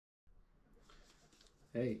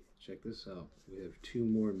Hey, check this out. We have two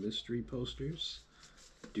more mystery posters.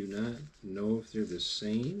 Do not know if they're the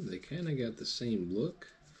same. They kind of got the same look.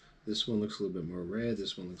 This one looks a little bit more red.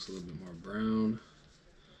 This one looks a little bit more brown.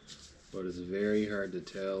 But it's very hard to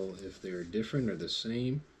tell if they're different or the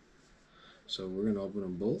same. So we're going to open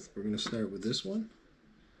them both. We're going to start with this one.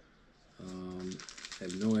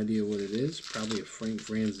 Have no idea what it is. Probably a Frank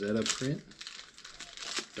Franzetta print.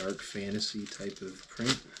 Dark fantasy type of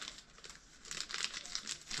print.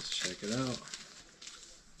 Let's check it out.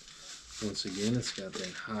 Once again, it's got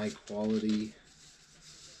that high quality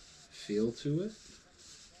feel to it.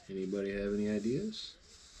 Anybody have any ideas?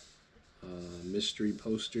 Mystery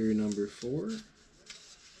poster number 4.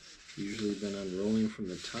 Usually been unrolling from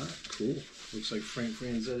the top. Cool. Looks like Frank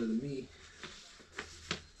Franzetta to me.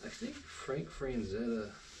 I think Frank Franzetta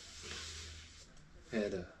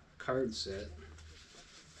had a card set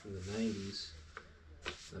from the 90s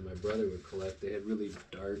that my brother would collect. They had really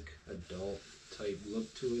dark, adult type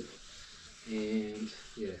look to it. And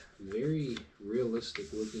yeah, very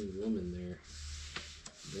realistic looking woman there.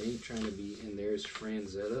 They ain't trying to be, and there's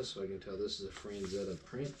Franzetta, so I can tell this is a Franzetta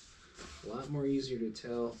print. A lot more easier to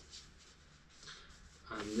tell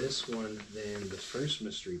on this one than the first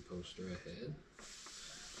mystery poster I had.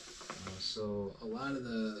 So a lot of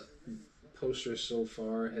the posters so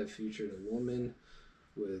far have featured a woman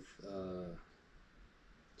with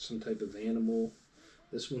some type of animal.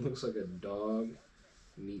 This one looks like a dog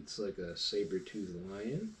meets like a saber-toothed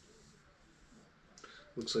lion.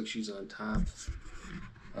 Looks like she's on top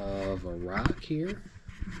of a rock here.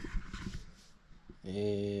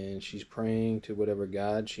 And she's praying to whatever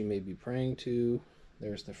god she may be praying to.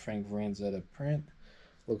 There's the Frank Franzetta print.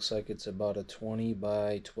 Looks like it's about a 20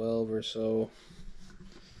 by 12 or so.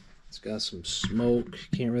 It's got some smoke.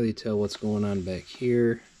 Can't really tell what's going on back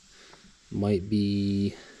here. Might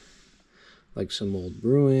be like some old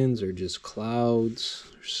ruins or just clouds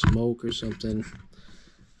or smoke or something.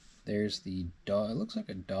 There's the dog. It looks like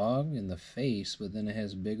a dog in the face, but then it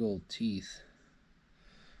has big old teeth.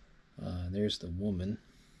 There's the woman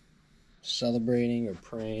celebrating or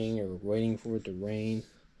praying or waiting for it to rain.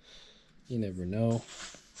 You never know.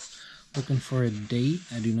 Looking for a date.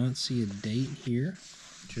 I do not see a date here.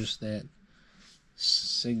 Just that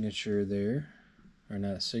signature there. Or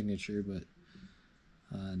not a signature, but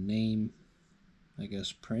name, I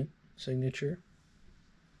guess, print signature.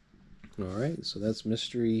 Alright, so that's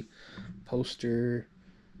mystery poster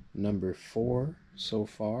number 4 so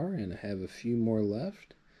far, and I have a few more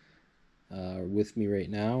left with me right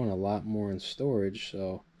now and a lot more in storage,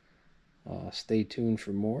 so stay tuned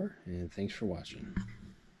for more, and thanks for watching.